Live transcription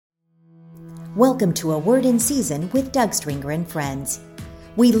Welcome to A Word in Season with Doug Stringer and friends.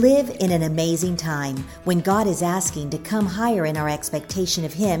 We live in an amazing time when God is asking to come higher in our expectation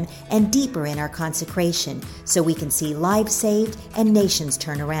of Him and deeper in our consecration so we can see lives saved and nations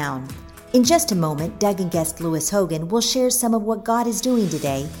turn around. In just a moment, Doug and guest Lewis Hogan will share some of what God is doing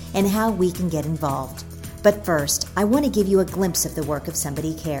today and how we can get involved. But first, I want to give you a glimpse of the work of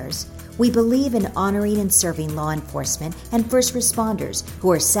Somebody Cares. We believe in honoring and serving law enforcement and first responders who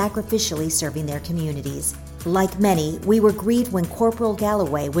are sacrificially serving their communities. Like many, we were grieved when Corporal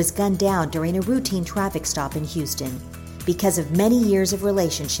Galloway was gunned down during a routine traffic stop in Houston. Because of many years of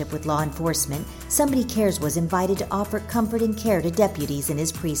relationship with law enforcement, Somebody Cares was invited to offer comfort and care to deputies in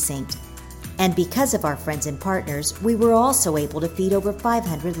his precinct. And because of our friends and partners, we were also able to feed over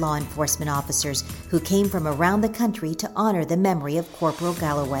 500 law enforcement officers who came from around the country to honor the memory of Corporal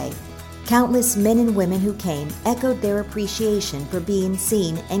Galloway. Countless men and women who came echoed their appreciation for being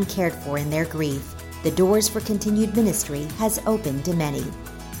seen and cared for in their grief. The doors for continued ministry has opened to many.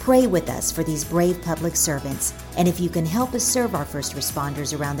 Pray with us for these brave public servants, and if you can help us serve our first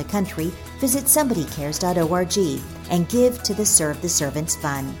responders around the country, visit somebodycares.org and give to the Serve the Servants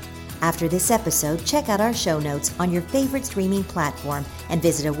Fund. After this episode, check out our show notes on your favorite streaming platform and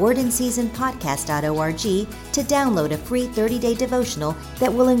visit awordinseasonpodcast.org to download a free 30-day devotional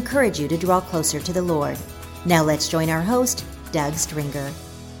that will encourage you to draw closer to the Lord. Now let's join our host, Doug Stringer.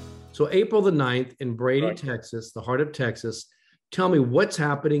 So April the 9th in Brady, Texas, the heart of Texas. Tell me what's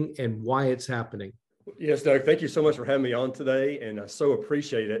happening and why it's happening. Yes, Doug, thank you so much for having me on today, and I so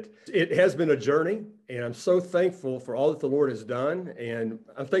appreciate it. It has been a journey, and I'm so thankful for all that the Lord has done, and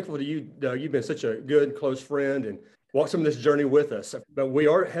I'm thankful to you, Doug. You've been such a good, close friend and walked some of this journey with us. But we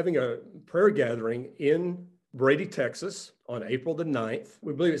are having a prayer gathering in Brady, Texas on April the 9th.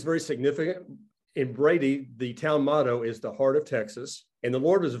 We believe it's very significant. In Brady, the town motto is the heart of Texas, and the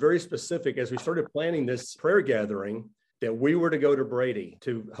Lord was very specific as we started planning this prayer gathering that we were to go to Brady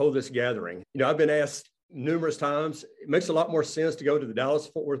to hold this gathering. You know, I've been asked numerous times, it makes a lot more sense to go to the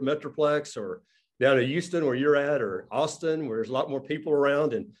Dallas-Fort Worth Metroplex or down to Houston where you're at, or Austin, where there's a lot more people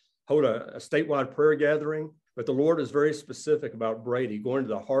around, and hold a statewide prayer gathering. But the Lord is very specific about Brady, going to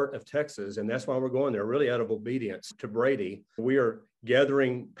the heart of Texas, and that's why we're going there, really out of obedience to Brady. We are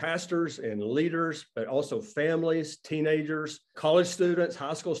gathering pastors and leaders, but also families, teenagers, college students,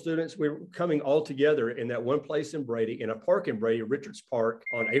 high school students. We're coming all together in that one place in Brady, in a park in Brady, Richards Park,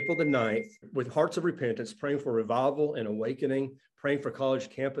 on April the 9th, with hearts of repentance, praying for revival and awakening, praying for college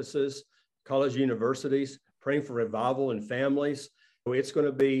campuses, college universities, praying for revival in families. It's going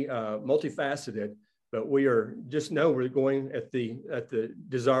to be multifaceted, but we are just know we're going at the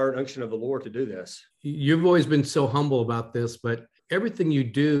desire and unction of the Lord to do this. You've always been so humble about this, but everything you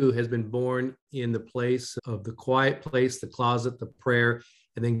do has been born in the place of the quiet place, the closet, the prayer,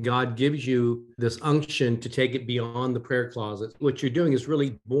 and then God gives you this unction to take it beyond the prayer closet. What you're doing is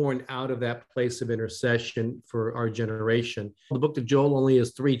really born out of that place of intercession for our generation. The book of Joel only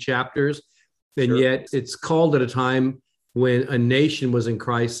has 3 chapters, and yet it's called at a time when a nation was in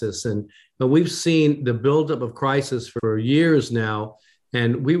crisis. And we've seen the buildup of crisis for years now,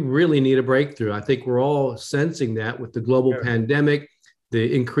 and we really need a breakthrough. I think we're all sensing that with the global pandemic,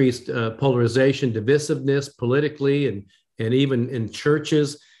 the increased polarization, divisiveness politically, and even in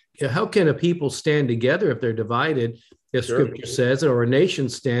churches. How can a people stand together if they're divided, as Scripture says, or a nation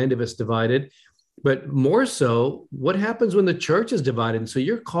stand if it's divided? But more so, what happens when the church is divided? And so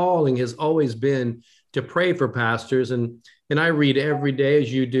your calling has always been to pray for pastors. And I read every day,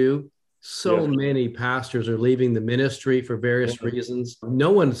 as you do, so many pastors are leaving the ministry for various reasons. No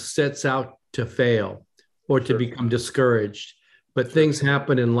one sets out to fail or to become discouraged, but things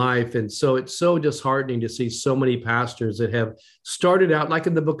happen in life. And so it's so disheartening to see so many pastors that have started out like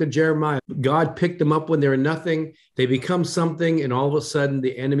in the book of Jeremiah. God picked them up when they were nothing. They become something, and all of a sudden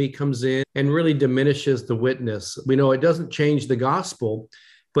the enemy comes in and really diminishes the witness. We know it doesn't change the gospel,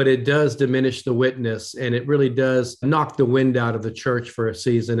 but it does diminish the witness, and it really does knock the wind out of the church for a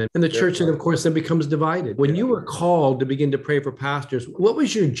season. And the church, then, of course, then becomes divided. When you were called to begin to pray for pastors, what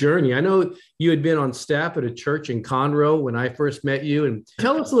was your journey? I know you had been on staff at a church in Conroe when I first met you. And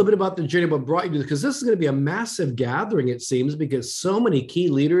tell us a little bit about the journey, what brought you to this, because this is going to be a massive gathering, it seems, because so many key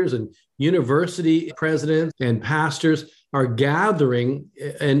leaders and university presidents and pastors are gathering.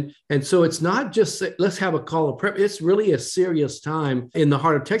 And so it's not just, let's have a call of prayer. It's really a serious time in the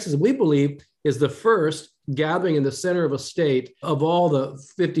heart of Texas. We believe is the first gathering in the center of a state of all the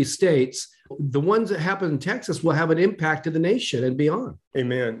 50 states. The ones that happen in Texas will have an impact to the nation and beyond.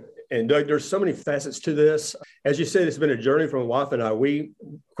 Amen. And Doug, there's so many facets to this. As you said, it's been a journey for my wife and I.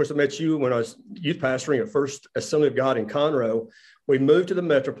 I met you when I was youth pastoring at First Assembly of God in Conroe. We moved to the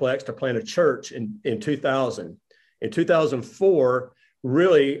Metroplex to plant a church in 2000. In 2004,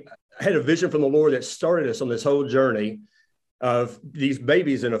 really had a vision from the Lord that started us on this whole journey of these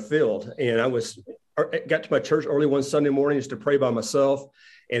babies in a field. And got to my church early one Sunday morning just to pray by myself.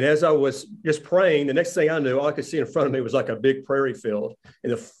 And as I was just praying, the next thing I knew, all I could see in front of me was like a big prairie field.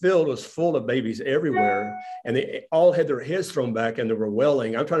 And the field was full of babies everywhere. And they all had their heads thrown back and they were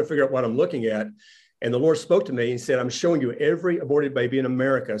wailing. I'm trying to figure out what I'm looking at. And the Lord spoke to me and said, I'm showing you every aborted baby in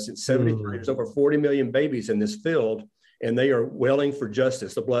America since 73. There's over 40 million babies in this field. And they are wailing for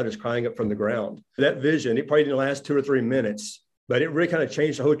justice. The blood is crying up from the ground. That vision, it probably didn't last 2 or 3 minutes, but it really kind of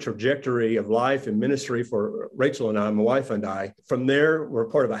changed the whole trajectory of life and ministry for Rachel and I, my wife and I. From there, we're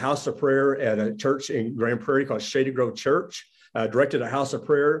part of a house of prayer at a church in Grand Prairie called Shady Grove Church, directed a house of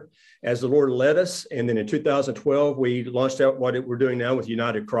prayer as the Lord led us. And then in 2012, we launched out what we're doing now with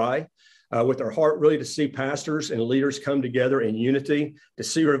United Cry. With our heart really to see pastors and leaders come together in unity, to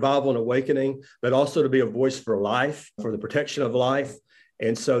see revival and awakening, but also to be a voice for life, for the protection of life.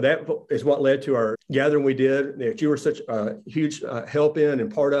 And so that is what led to our gathering we did, that you were such a huge help in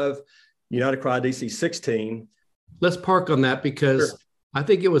and part of, United Cry DC 16. Let's park on that because sure. I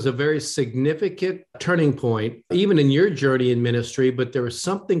think it was a very significant turning point, even in your journey in ministry, but there was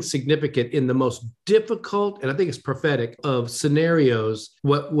something significant in the most difficult, and I think it's prophetic, of scenarios.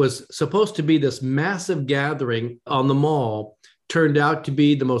 What was supposed to be this massive gathering on the mall turned out to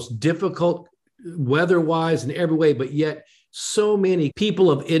be the most difficult weather-wise in every way, but yet so many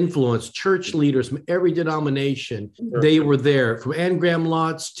people of influence, church leaders from every denomination, they were there, from Anne Graham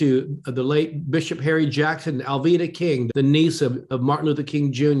Lotz to the late Bishop Harry Jackson, Alveda King, the niece of Martin Luther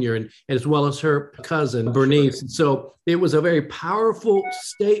King Jr., and as well as her cousin, Bernice. So it was a very powerful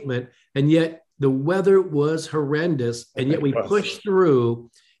statement, and yet the weather was horrendous, and yet we pushed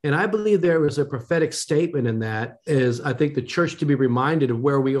through. And I believe there was a prophetic statement in that, is I think the church to be reminded of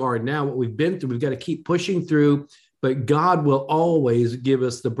where we are now, what we've been through. We've got to keep pushing through. But God will always give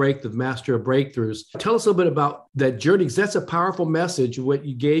us the master of breakthroughs. Tell us a little bit about that journey, because that's a powerful message, what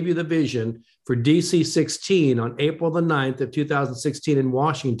you gave you the vision for DC 16 on April the 9th of 2016 in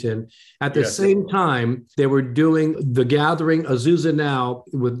Washington. At the same time, they were doing the gathering Azusa Now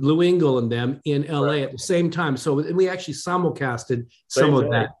with Lou Engle and them in LA at the same time. So we actually simulcasted some of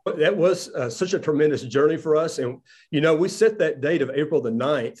that. That was such a tremendous journey for us. And, we set that date of April the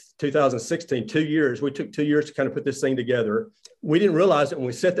 9th, 2016, 2 years. We took 2 years to kind of put this thing together. We didn't realize it when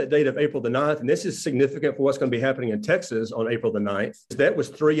we set that date of April the 9th, and this is significant for what's going to be happening in Texas on April the 9th. That was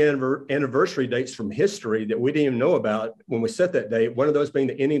 3 anniversary dates from history that we didn't even know about when we set that date. One of those being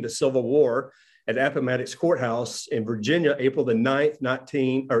the ending of the Civil War at Appomattox Courthouse in Virginia, April the 9th,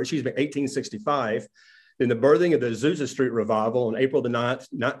 1865. Then the birthing of the Azusa Street Revival on April the 9th,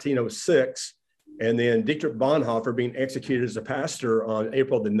 1906. And then Dietrich Bonhoeffer being executed as a pastor on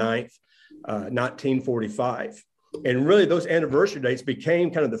April the 9th, 1945. And really those anniversary dates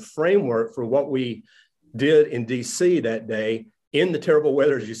became kind of the framework for what we did in DC that day in the terrible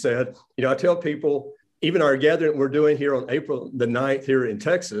weather, as you said. I tell people, even our gathering we're doing here on April the 9th here in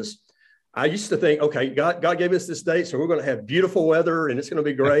Texas, I used to think, okay, God gave us this date, so we're going to have beautiful weather and it's going to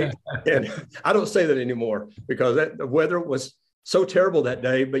be great. And I don't say that anymore because the weather was so terrible that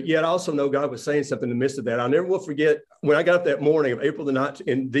day, but yet I also know God was saying something in the midst of that. I never will forget when I got up that morning of April the 9th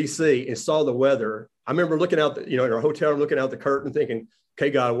in DC and saw the weather. I remember looking out, in our hotel room, looking out the curtain thinking, okay,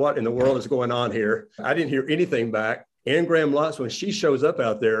 God, what in the world is going on here? I didn't hear anything back. Anne Graham Lotz, when she shows up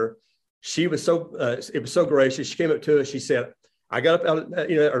out there, she was it was so gracious. She came up to us. She said, I got up out,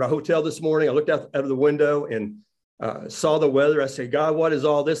 at a hotel this morning. I looked out of the window and saw the weather. I said, God, what is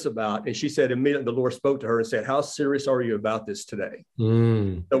all this about? And she said, immediately the Lord spoke to her and said, how serious are you about this today?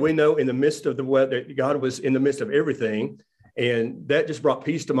 So we know in the midst of the weather, God was in the midst of everything. And that just brought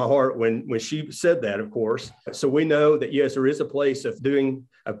peace to my heart when she said that, of course. So we know that, yes, there is a place of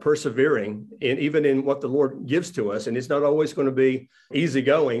persevering, and even in what the Lord gives to us. And it's not always going to be easy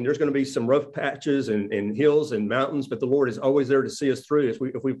going. There's going to be some rough patches and hills and mountains, but the Lord is always there to see us through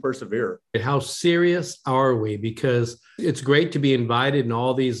if we persevere. How serious are we? Because it's great to be invited in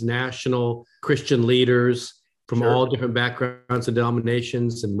all these national Christian leaders from all different backgrounds and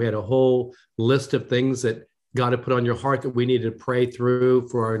denominations. And we had a whole list of things that God had put on your heart that we needed to pray through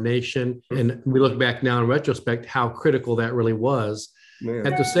for our nation. And we look back now in retrospect, how critical that really was. Man.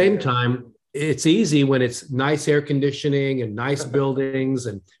 At the same time, it's easy when it's nice air conditioning and nice buildings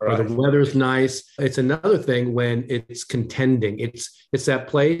and the weather's nice. It's another thing when it's contending. It's that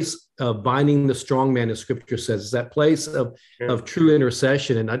place of binding the strong man, as scripture says. It's that place of true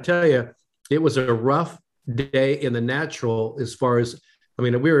intercession. And I tell you, it was a rough day in the natural as far as I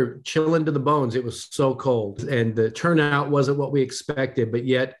mean, we were chilling to the bones. It was so cold, and the turnout wasn't what we expected. But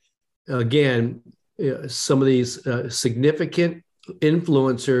yet, again, some of these significant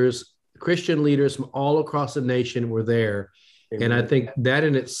influencers, Christian leaders from all across the nation were there. Amen. And I think that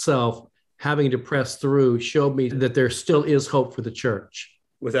in itself, having to press through, showed me that there still is hope for the church.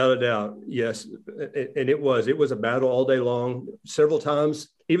 Without a doubt, yes. And it was a battle all day long. Several times,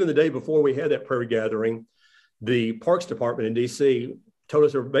 even the day before we had that prayer gathering, the Parks Department in D.C. told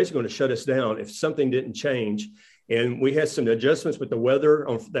us they were basically going to shut us down if something didn't change. And we had some adjustments with the weather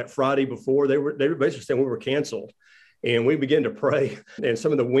on that Friday before. They were basically saying we were canceled. And we began to pray. And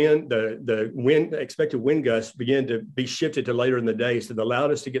some of the expected wind gusts began to be shifted to later in the day. So they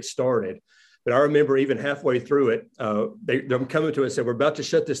allowed us to get started. But I remember even halfway through it, they're coming to us and said, we're about to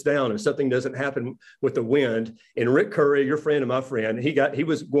shut this down if something doesn't happen with the wind. And Rick Curry, your friend and my friend, he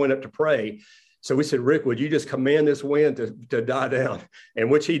was going up to pray. So we said, Rick, would you just command this wind to die down?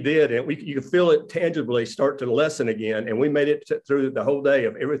 And which he did. And you could feel it tangibly start to lessen again. And we made it through the whole day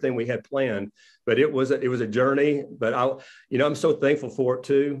of everything we had planned. But it was a journey. But I'm so thankful for it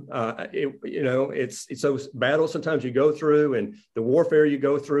too. It's those battles sometimes you go through and the warfare you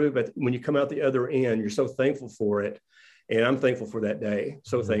go through. But when you come out the other end, you're so thankful for it. And I'm thankful for that day.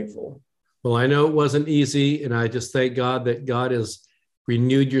 So thankful. Well, I know it wasn't easy. And I just thank God that God has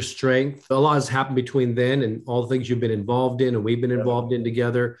renewed your strength. A lot has happened between then and all the things you've been involved in and we've been involved in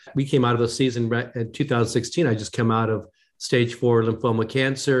together. We came out of the season in 2016. I just come out of stage 4 lymphoma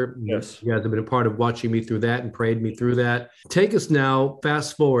cancer. Yes. You guys have been a part of watching me through that and prayed me through that. Take us now,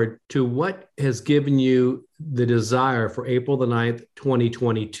 fast forward to what has given you the desire for April the 9th,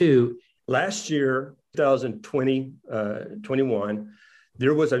 2022. Last year, 2021,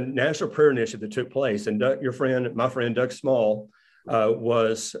 there was a national prayer initiative that took place. And my friend, Doug Small,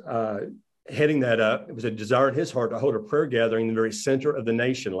 was heading that up. It was a desire in his heart to hold a prayer gathering in the very center of the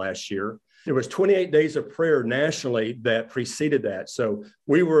nation last year. There was 28 days of prayer nationally that preceded that. So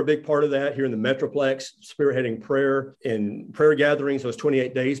we were a big part of that here in the Metroplex, spearheading prayer and prayer gatherings, those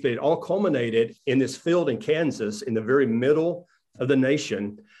 28 days, but it all culminated in this field in Kansas in the very middle of the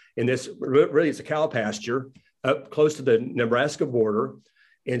nation. And this really is a cow pasture up close to the Nebraska border.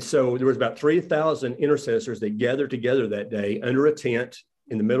 And so there was about 3,000 intercessors that gathered together that day under a tent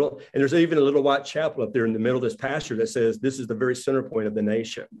in the middle. And there's even a little white chapel up there in the middle of this pasture that says, this is the very center point of the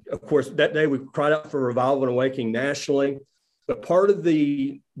nation. Of course, that day we cried out for revival and awakening nationally. But part of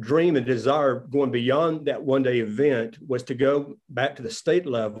the dream and desire going beyond that one-day event was to go back to the state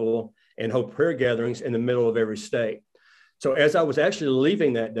level and hold prayer gatherings in the middle of every state. So as I was actually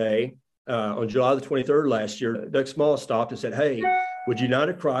leaving that day on July the 23rd last year, Doug Small stopped and said, hey, would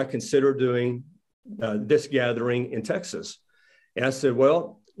United Cry consider doing this gathering in Texas? And I said,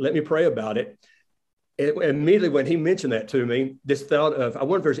 well, let me pray about it. And immediately when he mentioned that to me, this thought of, I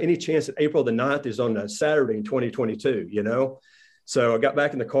wonder if there's any chance that April the 9th is on a Saturday in 2022, So I got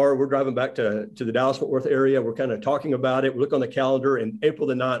back in the car. We're driving back to the Dallas-Fort Worth area. We're kind of talking about it. We look on the calendar and April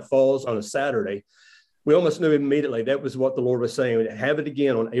the 9th falls on a Saturday. We almost knew immediately that was what the Lord was saying. We'd have it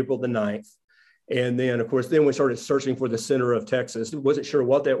again on April the 9th. And then, of course, we started searching for the center of Texas. Wasn't sure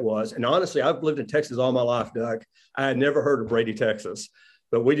what that was. And honestly, I've lived in Texas all my life, Doug. I had never heard of Brady, Texas.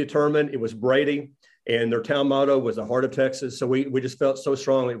 But we determined it was Brady, and their town motto was the heart of Texas. So we just felt so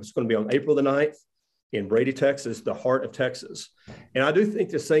strongly it was going to be on April the 9th in Brady, Texas, the heart of Texas. And I do think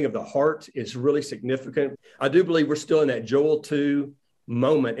this thing of the heart is really significant. I do believe we're still in that Joel 2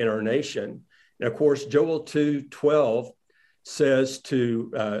 moment in our nation. And of course, Joel 2:12 says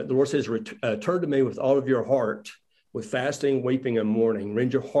the Lord says, turn to me with all of your heart, with fasting, weeping, and mourning.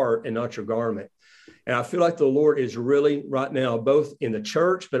 Rend your heart and not your garment. And I feel like the Lord is really right now, both in the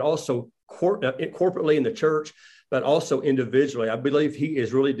church, but also corporately in the church, but also individually. I believe he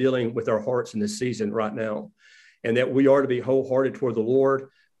is really dealing with our hearts in this season right now, and that we are to be wholehearted toward the Lord.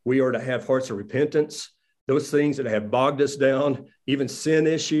 We are to have hearts of repentance. Those things that have bogged us down, even sin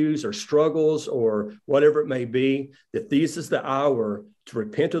issues or struggles or whatever it may be, that this is the hour to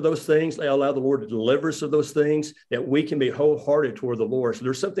repent of those things, allow the Lord to deliver us of those things, that we can be wholehearted toward the Lord. So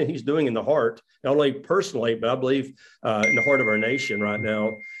there's something he's doing in the heart, not only personally, but I believe in the heart of our nation right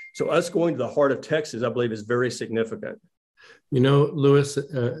now. So us going to the heart of Texas, I believe, is very significant. Lewis,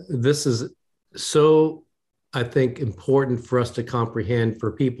 this is so, I think, important for us to comprehend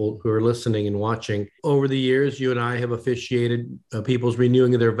for people who are listening and watching. Over the years, you and I have officiated people's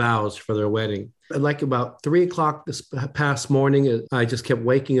renewing of their vows for their wedding. Like about 3:00 this past morning, I just kept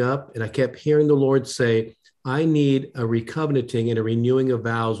waking up and I kept hearing the Lord say, I need a recovenanting and a renewing of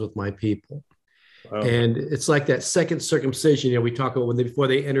vows with my people. Wow. And it's like that second circumcision, we talk about before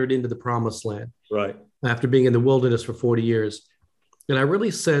they entered into the promised land. Right. After being in the wilderness for 40 years. And I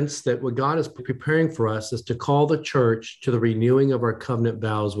really sense that what God is preparing for us is to call the church to the renewing of our covenant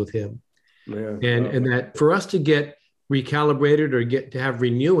vows with him. Yeah. And that for us to get recalibrated or get to have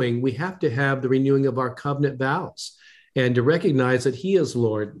renewing, we have to have the renewing of our covenant vows and to recognize that he is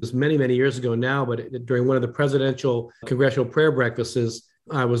Lord. It was many, many years ago now, but during one of the presidential congressional prayer breakfasts,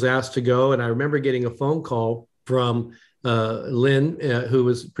 I was asked to go. And I remember getting a phone call from Lynn, who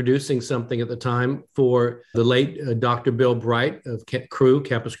was producing something at the time for the late Dr. Bill Bright of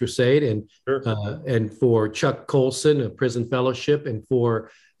Campus Crusade, and for Chuck Colson of Prison Fellowship, and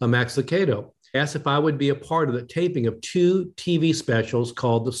for Max Lucado. Asked if I would be a part of the taping of 2 TV specials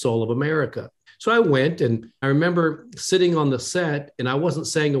called The Soul of America. So I went, and I remember sitting on the set, and I wasn't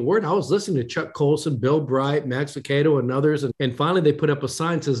saying a word. I was listening to Chuck Colson, Bill Bright, Max Lucado, and others. And finally, they put up a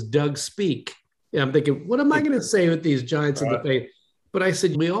sign that says, "Doug, speak." And I'm thinking, what am I going to say with these giants of the faith? But I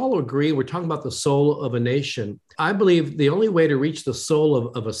said, we all agree, we're talking about the soul of a nation. I believe the only way to reach the soul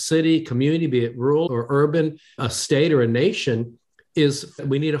of a city, community, be it rural or urban, a state or a nation, is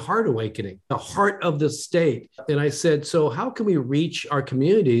we need a heart awakening, the heart of the state. And I said, so how can we reach our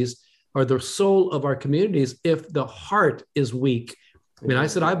communities or the soul of our communities if the heart is weak? And I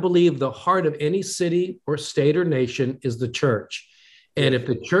said, I believe the heart of any city or state or nation is the church. And if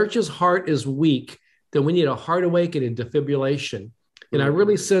the church's heart is weak, then we need a heart awakening, defibrillation. And I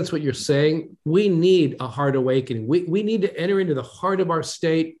really sense what you're saying. We need a heart awakening. We need to enter into the heart of our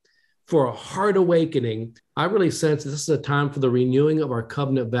state for a heart awakening. I really sense this is a time for the renewing of our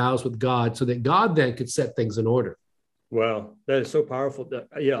covenant vows with God so that God then could set things in order. Wow, that is so powerful.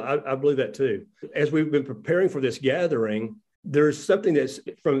 Yeah, I believe that too. As we've been preparing for this gathering, there's something that's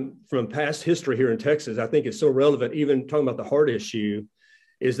from past history here in Texas. I think it's so relevant, even talking about the heart issue,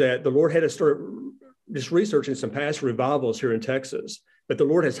 is that the Lord had us start just researching some past revivals here in Texas. But the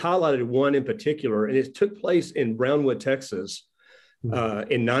Lord has highlighted one in particular, and it took place in Brownwood, Texas,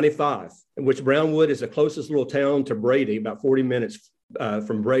 in 95, which Brownwood is the closest little town to Brady, about 40 minutes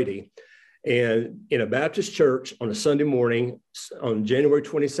from Brady. And in a Baptist church on a Sunday morning on January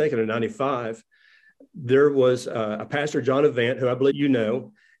 22nd of 95, there was a pastor, John Avant, who I believe you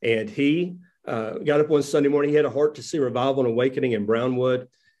know, and he got up one Sunday morning. He had a heart to see revival and awakening in Brownwood.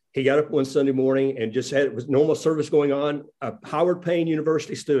 He got up one Sunday morning and just had normal service going on. A Howard Payne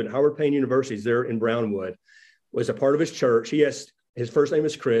University student, Howard Payne University is there in Brownwood, was a part of his church. He asked, his first name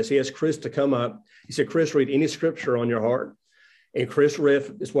is Chris. He asked Chris to come up. He said, Chris, read any scripture on your heart. And Chris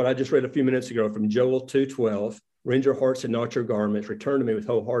read, is what I just read a few minutes ago from Joel 2:12, rend your hearts and not your garments, return to me with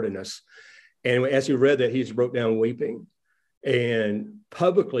wholeheartedness. And as he read that, he just broke down weeping and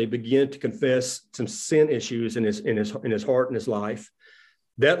publicly began to confess some sin issues in his heart and his life.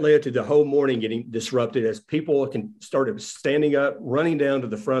 That led to the whole morning getting disrupted as people started standing up, running down to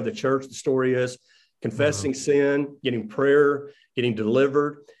the front of the church. The story is confessing sin, getting prayer, getting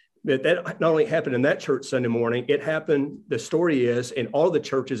delivered. But that not only happened in that church Sunday morning, it happened, the story is, in all the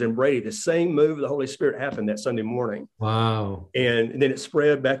churches in Brady. The same move of the Holy Spirit happened that Sunday morning. Wow. And then it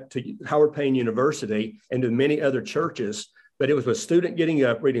spread back to Howard Payne University and to many other churches. But it was a student getting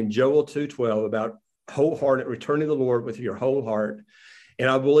up, reading Joel 2:12 about wholehearted, returning to the Lord with your whole heart.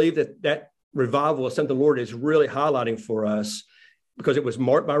 And I believe that revival is something the Lord is really highlighting for us because it was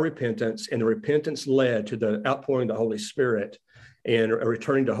marked by repentance, and the repentance led to the outpouring of the Holy Spirit and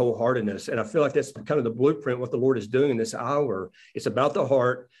returning to wholeheartedness. And I feel like that's kind of the blueprint, what the Lord is doing in this hour. It's about the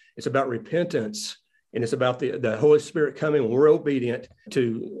heart, it's about repentance, and it's about the Holy Spirit coming when we're obedient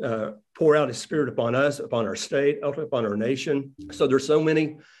to pour out his Spirit upon us, upon our state, ultimately upon our nation. So there's so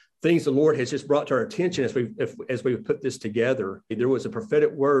many things the Lord has just brought to our attention as we put this together. There was a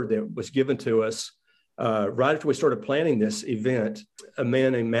prophetic word that was given to us right after we started planning this event. A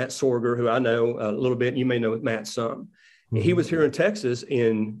man named Matt Sorger, who I know a little bit, you may know Matt some. He was here in Texas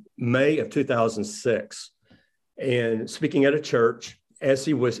in May of 2006 and speaking at a church. As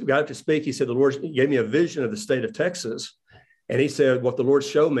he got to speak, he said, the Lord gave me a vision of the state of Texas. And he said, what the Lord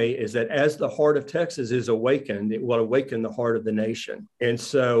showed me is that as the heart of Texas is awakened, it will awaken the heart of the nation. And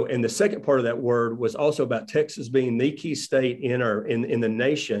so, and the second part of that word was also about Texas being the key state in the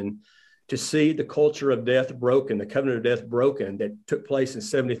nation to see the culture of death broken, the covenant of death broken that took place in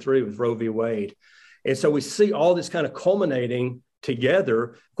 73 with Roe v. Wade. And so we see all this kind of culminating together.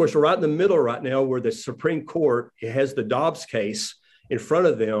 Of course, we're right in the middle right now where the Supreme Court has the Dobbs case in front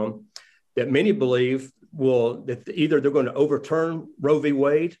of them that many believe that either they're going to overturn Roe v.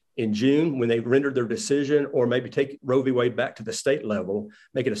 Wade in June when they rendered their decision, or maybe take Roe v. Wade back to the state level,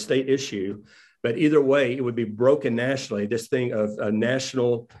 make it a state issue. But either way, it would be broken nationally, this thing of a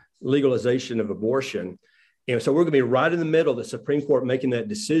national legalization of abortion. And so we're going to be right in the middle of the Supreme Court making that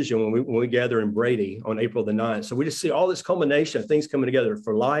decision when we gather in Brady on April the 9th. So we just see all this culmination of things coming together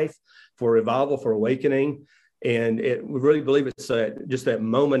for life, for revival, for awakening. And we really believe it's just that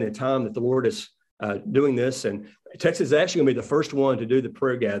moment in time that the Lord is doing this. And Texas is actually going to be the first one to do the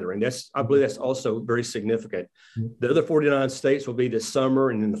prayer gathering. I believe that's also very significant. The other 49 states will be this summer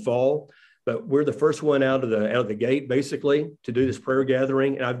and in the fall. But we're the first one out of the gate, basically, to do this prayer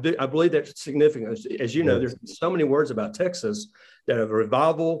gathering. And I believe that's significant. As you know, there's so many words about Texas that have a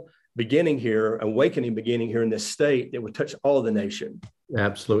revival beginning here, awakening beginning here in this state that would touch all of the nation.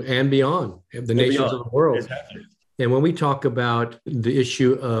 Absolutely. And beyond, the nations of the world. Exactly. And when we talk about the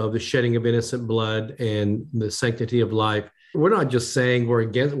issue of the shedding of innocent blood and the sanctity of life, we're not just saying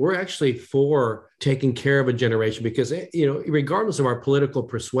we're actually for taking care of a generation, because, regardless of our political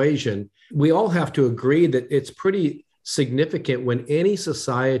persuasion, we all have to agree that it's pretty significant when any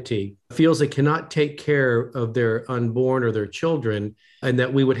society feels they cannot take care of their unborn or their children, and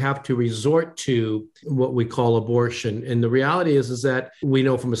that we would have to resort to what we call abortion. And the reality is that we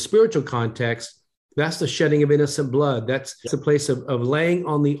know from a spiritual context, that's the shedding of innocent blood. That's the place of laying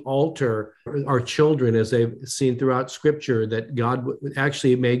on the altar our children, as they've seen throughout Scripture, that God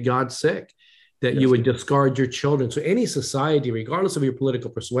actually made God sick, that you would discard your children. So any society, regardless of your political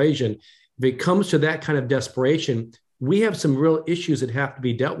persuasion, if it comes to that kind of desperation, we have some real issues that have to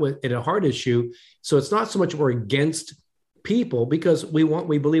be dealt with, and a hard issue. So it's not so much we're against people, because we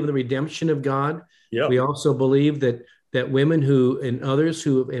believe in the redemption of God. Yeah. We also believe that women who and others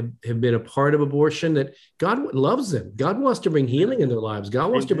who have been a part of abortion, that God loves them. God wants to bring healing in their lives. God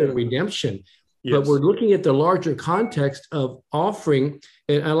wants to bring redemption. Yes. But we're looking at the larger context of offering.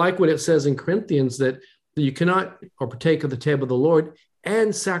 And I like what it says in Corinthians, that you cannot or partake of the table of the Lord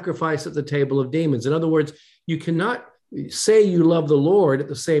and sacrifice at the table of demons. In other words, you cannot say you love the Lord at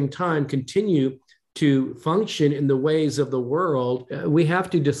the same time continue to function in the ways of the world. We have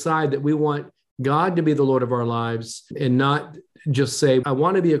to decide that we want God to be the Lord of our lives, and not just say, I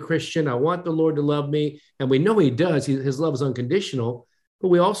want to be a Christian. I want the Lord to love me. And we know he does. His love is unconditional. But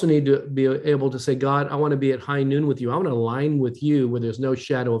we also need to be able to say, God, I want to be at high noon with you. I want to align with you where there's no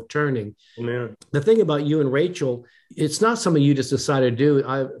shadow of turning. Amen. The thing about you and Rachel, it's not something you just decided to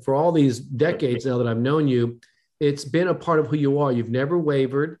do. For all these decades now that I've known you, it's been a part of who you are. You've never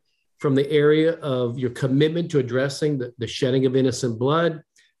wavered from the area of your commitment to addressing the shedding of innocent blood,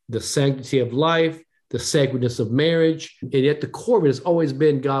 the sanctity of life, the sacredness of marriage. And yet the core of it has always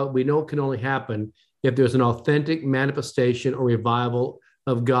been, God, we know it can only happen if there's an authentic manifestation or revival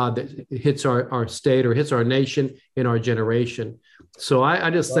of God that hits our state or hits our nation in our generation. So I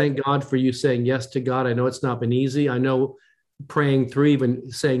just thank God for you saying yes to God. I know it's not been easy. I know praying through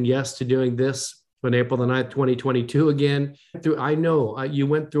even saying yes to doing this on April the 9th, 2022 again. I know you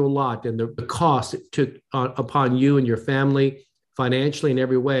went through a lot, and the cost it took upon you and your family, financially in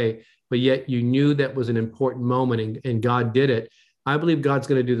every way, but yet you knew that was an important moment, and God did it. I believe God's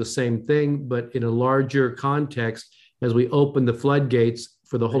going to do the same thing, but in a larger context, as we open the floodgates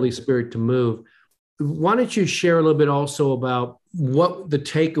for the Holy Spirit to move. Why don't you share a little bit also about what the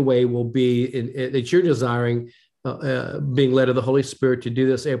takeaway will be that you're desiring, being led of the Holy Spirit to do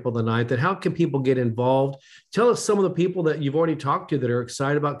this April the 9th, and how can people get involved? Tell us some of the people that you've already talked to that are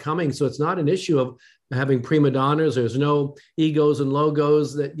excited about coming. So it's not an issue of having prima donnas. There's no egos and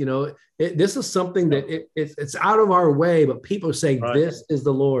logos that, this is something that it's out of our way, but people are saying, This is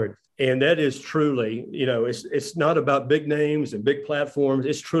the Lord. And that is truly, it's not about big names and big platforms.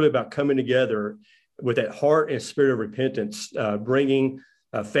 It's truly about coming together with that heart and spirit of repentance, bringing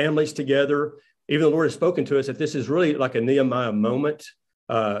families together. Even the Lord has spoken to us that this is really like a Nehemiah moment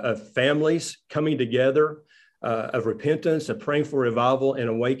of families coming together, of repentance, of praying for revival and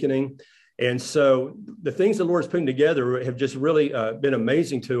awakening. And so the things the Lord is putting together have just really been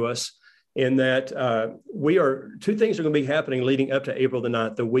amazing to us, in that two things are going to be happening leading up to April the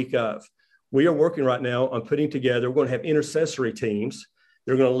 9th, the week of. We are working right now on putting together, we're going to have intercessory teams.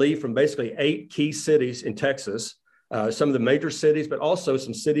 They're going to leave from basically 8 key cities in Texas, some of the major cities, but also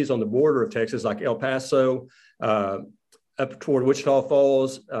some cities on the border of Texas, like El Paso, up toward Wichita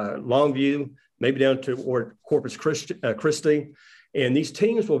Falls, Longview, maybe down toward Corpus Christi. And these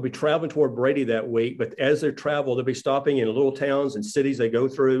teams will be traveling toward Brady that week, but as they travel, they'll be stopping in little towns and cities they go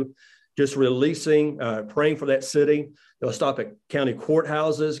through, just releasing, praying for that city. They'll stop at county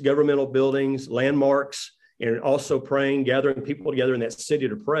courthouses, governmental buildings, landmarks, and also praying, gathering people together in that city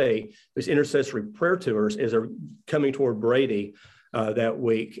to pray. These intercessory prayer tours as they're coming toward Brady. that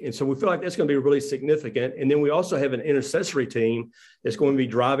week. And so we feel like that's going to be really significant. And then we also have an intercessory team that's going to be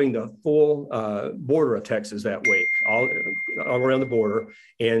driving the full border of Texas that week, all around the border,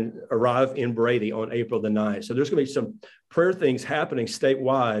 and arrive in Brady on April the 9th. So there's going to be some prayer things happening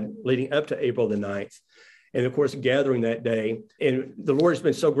statewide leading up to April the 9th. And of course, gathering that day. And the Lord has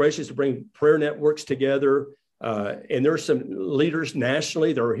been so gracious to bring prayer networks together. And there's some leaders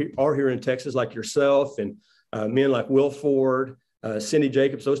nationally that are here in Texas, like yourself, and men like Will Ford, Cindy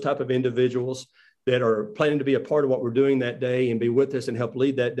Jacobs, those type of individuals that are planning to be a part of what we're doing that day and be with us and help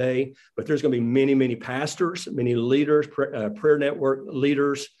lead that day. But there's going to be many, many pastors, many leaders, prayer network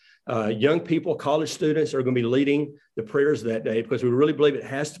leaders, young people, college students are going to be leading the prayers that day, because we really believe it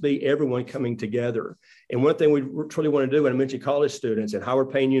has to be everyone coming together. And one thing we truly want to do, and I mentioned college students and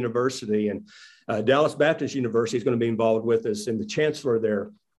Howard Payne University and Dallas Baptist University is going to be involved with us, and the chancellor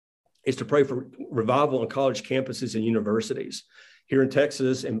there, is to pray for revival on college campuses and universities here in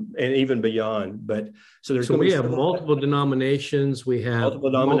Texas and even beyond. But so there's we have multiple denominations. We have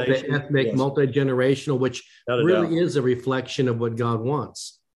multi-ethnic, multi-generational, which really is a reflection of what God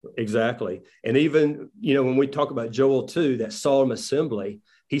wants. Exactly. And even, when we talk about Joel 2, that solemn assembly,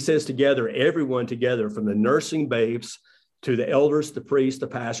 he says to gather everyone together, from the nursing babes to the elders, the priests, the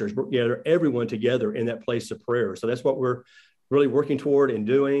pastors, gather everyone together in that place of prayer. So that's what we're really working toward and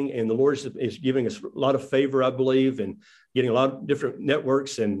doing. And the Lord is giving us a lot of favor, I believe, and getting a lot of different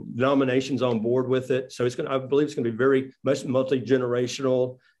networks and denominations on board with it. So I believe it's going to be very much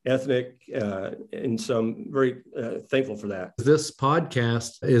multi-generational, ethnic, and so I'm very thankful for that. This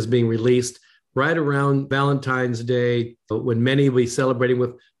podcast is being released right around Valentine's Day, when many will be celebrating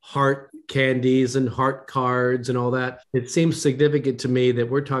with heart candies and heart cards and all that. It seems significant to me that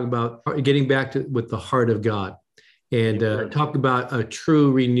we're talking about getting back to with the heart of God, and talk about a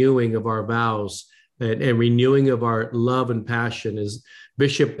true renewing of our vows and renewing of our love and passion. As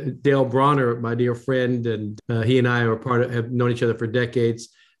Bishop Dale Bronner, my dear friend, and he and I have known each other for decades.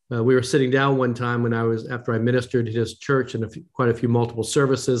 We were sitting down one time after I ministered at his church in quite a few multiple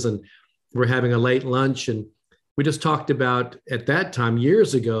services, and we're having a late lunch, and we just talked about, at that time,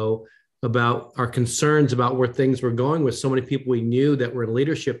 years ago, about our concerns about where things were going with so many people we knew that were in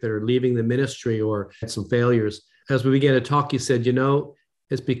leadership that are leaving the ministry or had some failures. As we began to talk, he said,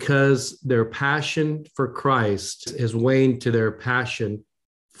 it's because their passion for Christ has waned to their passion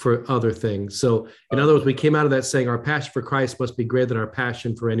for other things. So in other words, we came out of that saying our passion for Christ must be greater than our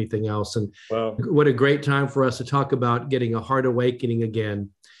passion for anything else. And what a great time for us to talk about getting a heart awakening again,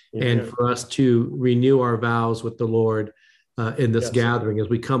 and for us to renew our vows with the Lord in this gathering as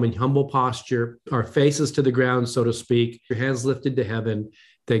we come in humble posture, our faces to the ground, so to speak, your hands lifted to heaven,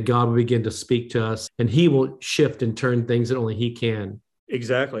 that God will begin to speak to us, and he will shift and turn things that only he can.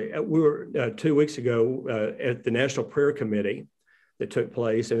 Exactly. We were 2 weeks ago at the National Prayer Committee that took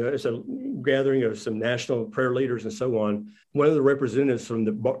place, and it's a gathering of some national prayer leaders and so on. One of the representatives from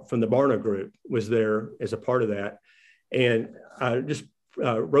the Barna Group was there as a part of that, and I just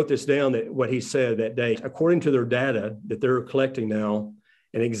wrote this down, that what he said that day, according to their data that they're collecting now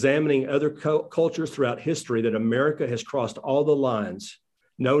and examining other cultures throughout history, that America has crossed all the lines.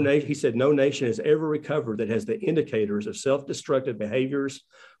 He said, no nation has ever recovered that has the indicators of self-destructive behaviors,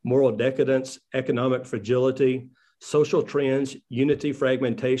 moral decadence, economic fragility, social trends, unity,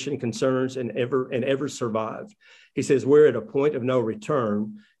 fragmentation, concerns, and ever survived. He says, we're at a point of no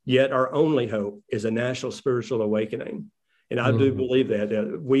return, yet our only hope is a national spiritual awakening. And I do believe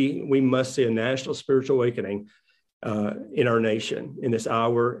that we must see a national spiritual awakening in our nation in this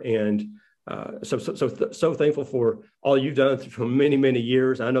hour. And so thankful for all you've done for many, many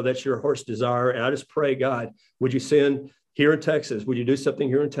years. I know that's your heart's desire. And I just pray, God, would you send here in Texas, would you do something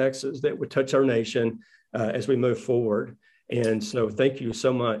here in Texas that would touch our nation as we move forward? And so thank you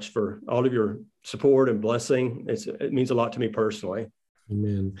so much for all of your support and blessing. It means a lot to me personally.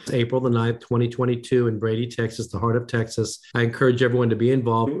 Amen. It's April the 9th, 2022 in Brady, Texas, the heart of Texas. I encourage everyone to be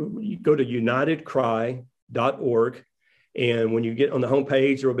involved. You go to unitedcry.org. And when you get on the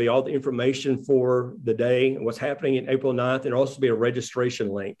homepage, there will be all the information for the day and what's happening in April 9th. And there'll also be a registration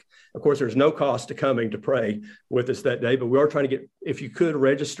link. Of course, there's no cost to coming to pray with us that day, but we are trying to get, if you could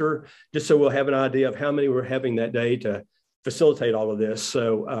register, just so we'll have an idea of how many we're having that day to facilitate all of this.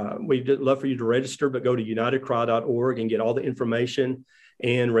 So we'd love for you to register, but go to unitedcry.org and get all the information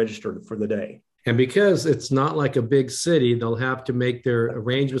and register for the day. And because it's not like a big city, they'll have to make their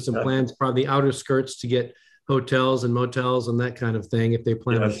arrangements and plans, probably the outer skirts, to get hotels and motels and that kind of thing if they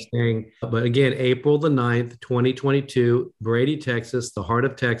plan on Yes. staying. But again, April the 9th, 2022, Brady, Texas, the heart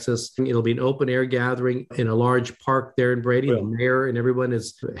of Texas. It'll be an open air gathering in a large park there in Brady. The Well, mayor and everyone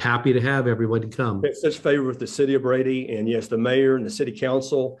is happy to have everyone come. it's such favor with the city of Brady, and yes, the mayor and the city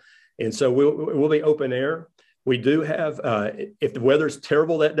council. And so we'll be open air. We do have, if the weather's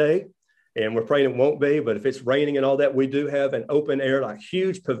terrible that day, and we're praying it won't be, but if it's raining and all that, we do have an open air, like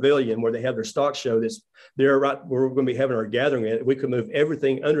huge pavilion where they have their stock show that's there right where we're going to be having our gathering at. We could move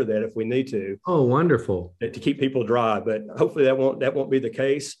everything under that if we need to. Oh, wonderful. To keep people dry, but hopefully that won't be the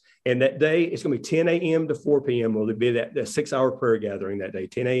case. And that day, it's going to be 10 a.m. to 4 p.m. Will be that 6-hour prayer gathering that day,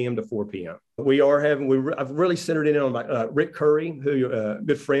 10 a.m. to 4 p.m. I've really centered in on Rick Curry, who a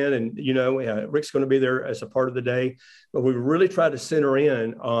good friend, and Rick's going to be there as a part of the day. But we really try to center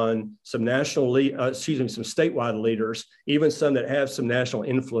in on some some statewide leaders, even some that have some national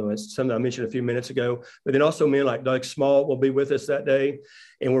influence, some that I mentioned a few minutes ago. But then also men like Doug Small will be with us that day.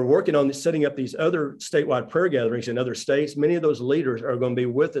 And we're working on setting up these other statewide prayer gatherings in other states. Many of those leaders are going to be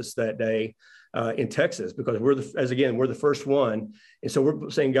with us that day in Texas, because we're the first one. And so we're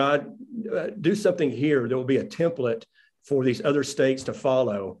saying, God, do something here. There will be a template for these other states to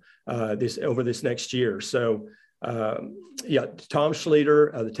follow over this next year. So Tom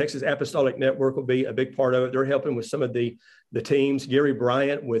Schlueter, the Texas Apostolic Network will be a big part of it. They're helping with some of the teams. Gary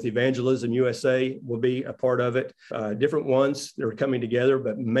Bryant with Evangelism USA will be a part of it. Different ones that are coming together,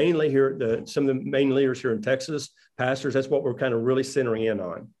 but mainly here, some of the main leaders here in Texas, pastors, that's what we're kind of really centering in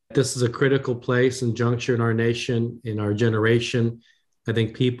on. This is a critical place and juncture in our nation, in our generation. I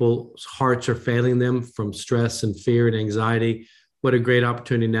think people's hearts are failing them from stress and fear and anxiety. What a great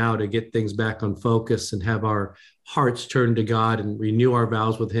opportunity now to get things back on focus and have our hearts turned to God and renew our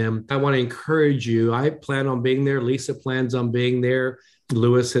vows with Him. I want to encourage you. I plan on being there. Lisa plans on being there.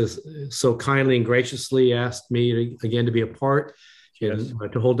 Lewis has so kindly and graciously asked me again to be a part, Yes.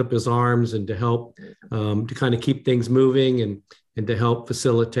 and to hold up his arms and to help to kind of keep things moving and to help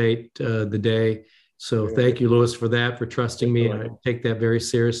facilitate the day. So thank you, Lewis, for that, for trusting me. I take that very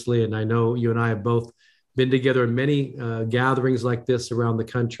seriously. And I know you and I have both been together in many gatherings like this around the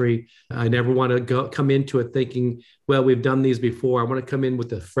country. I never want to come into it thinking, well, we've done these before. I want to come in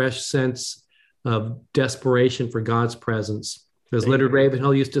with a fresh sense of desperation for God's presence. As Leonard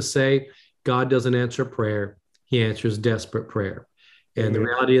Ravenhill used to say, God doesn't answer prayer. He answers desperate prayer. And the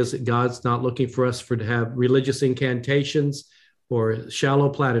reality is that God's not looking for us to have religious incantations or shallow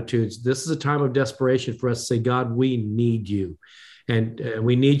platitudes. This is a time of desperation for us to say, God, we need you. And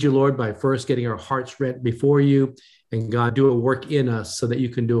we need you, Lord, by first getting our hearts rent before you. And God, do a work in us so that you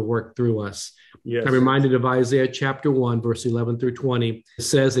can do a work through us. Yes. I'm reminded of Isaiah chapter 1, verse 11 through 20. It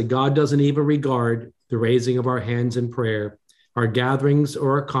says that God doesn't even regard the raising of our hands in prayer, our gatherings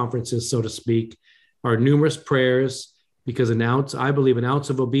or our conferences, so to speak, our numerous prayers, because I believe an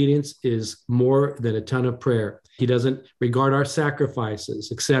ounce of obedience is more than a ton of prayer. He doesn't regard our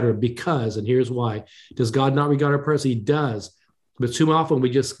sacrifices, etc. Because, and here's why, does God not regard our prayers? He does. But too often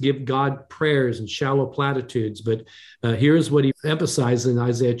we just give God prayers and shallow platitudes. But here's what he emphasizes in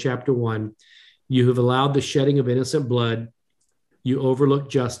Isaiah chapter 1. You have allowed the shedding of innocent blood. You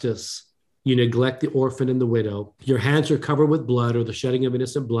overlook justice. You neglect the orphan and the widow. Your hands are covered with blood, or the shedding of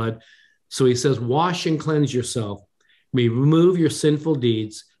innocent blood. So he says, wash and cleanse yourself. Remove your sinful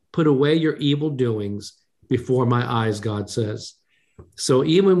deeds. Put away your evil doings before my eyes, God says. So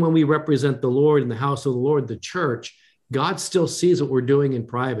even when we represent the Lord in the house of the Lord, the church, God still sees what we're doing in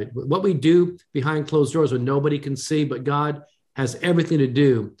private. What we do behind closed doors when nobody can see, but God has everything to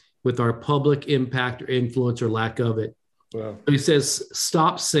do with our public impact or influence or lack of it. Wow. So he says,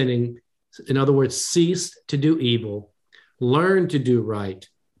 stop sinning. In other words, cease to do evil, learn to do right,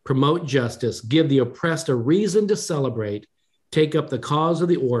 promote justice, give the oppressed a reason to celebrate, take up the cause of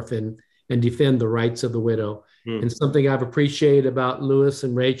the orphan, and defend the rights of the widow. And something I've appreciated about Lewis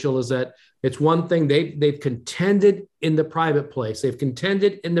and Rachel is that it's one thing they've contended in the private place. They've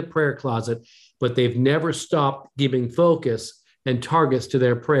contended in the prayer closet, but they've never stopped giving focus and targets to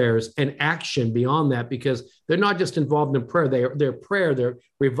their prayers and action beyond that, because they're not just involved in prayer. They're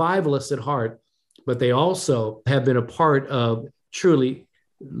revivalists at heart, but they also have been a part of truly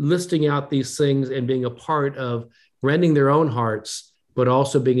listing out these things and being a part of rending their own hearts, but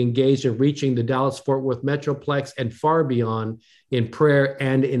also being engaged in reaching the Dallas-Fort Worth Metroplex and far beyond in prayer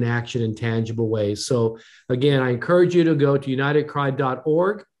and in action in tangible ways. So again, I encourage you to go to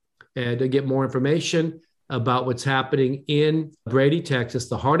unitedcry.org and to get more information about what's happening in Brady, Texas,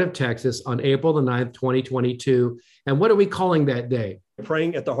 the heart of Texas, on April the 9th, 2022. And what are we calling that day?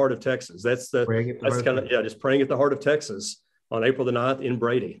 Praying at the heart of Texas. Just praying at the heart of Texas on April the 9th in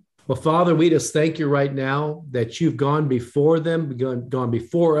Brady. Well, Father, we just thank you right now that you've gone before them, gone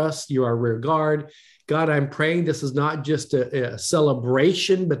before us. You are rear guard. God, I'm praying this is not just a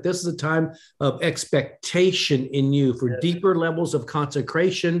celebration, but this is a time of expectation in you for deeper levels of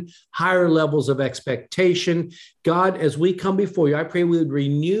consecration, higher levels of expectation. God, as we come before you, I pray we would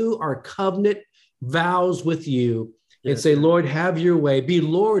renew our covenant vows with you. And say, Lord, have your way. Be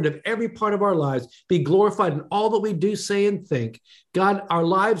Lord of every part of our lives. Be glorified in all that we do, say, and think. God, our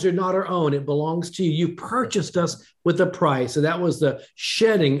lives are not our own. It belongs to you. You purchased us with a price. And that was the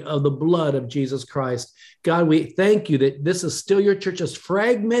shedding of the blood of Jesus Christ. God, we thank you that this is still your church, as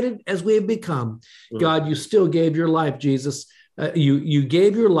fragmented as we have become. God, you still gave your life, Jesus. You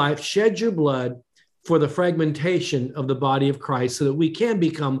gave your life, shed your blood for the fragmentation of the body of Christ so that we can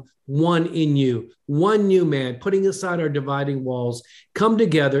become one in you, one new man, putting aside our dividing walls, come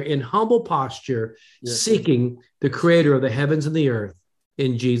together in humble posture, seeking the creator of the heavens and the earth.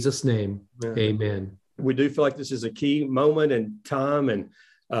 In Jesus' name, amen. We do feel like this is a key moment and time, and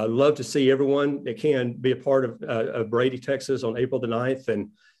love to see everyone that can be a part of Brady, Texas on April the 9th,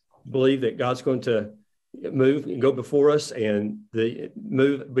 and believe that God's going to move and go before us and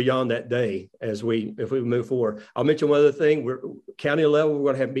move beyond that day if we move forward. I'll mention one other thing. We're county level.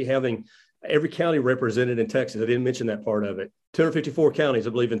 We're going to be having every county represented in Texas. I didn't mention that part of it. 254 counties, I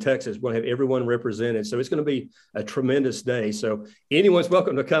believe, in Texas. We're going to have everyone represented. So it's going to be a tremendous day. So anyone's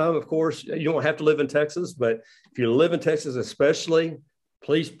welcome to come. Of course, you don't have to live in Texas, but if you live in Texas especially,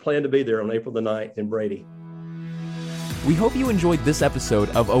 please plan to be there on April the 9th in Brady. We hope you enjoyed this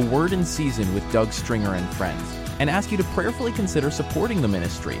episode of A Word in Season with Doug Stringer and Friends, and ask you to prayerfully consider supporting the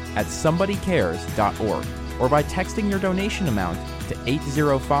ministry at somebodycares.org or by texting your donation amount to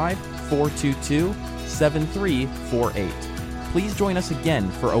 805-422-7348. Please join us again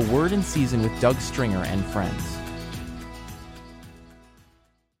for A Word in Season with Doug Stringer and Friends.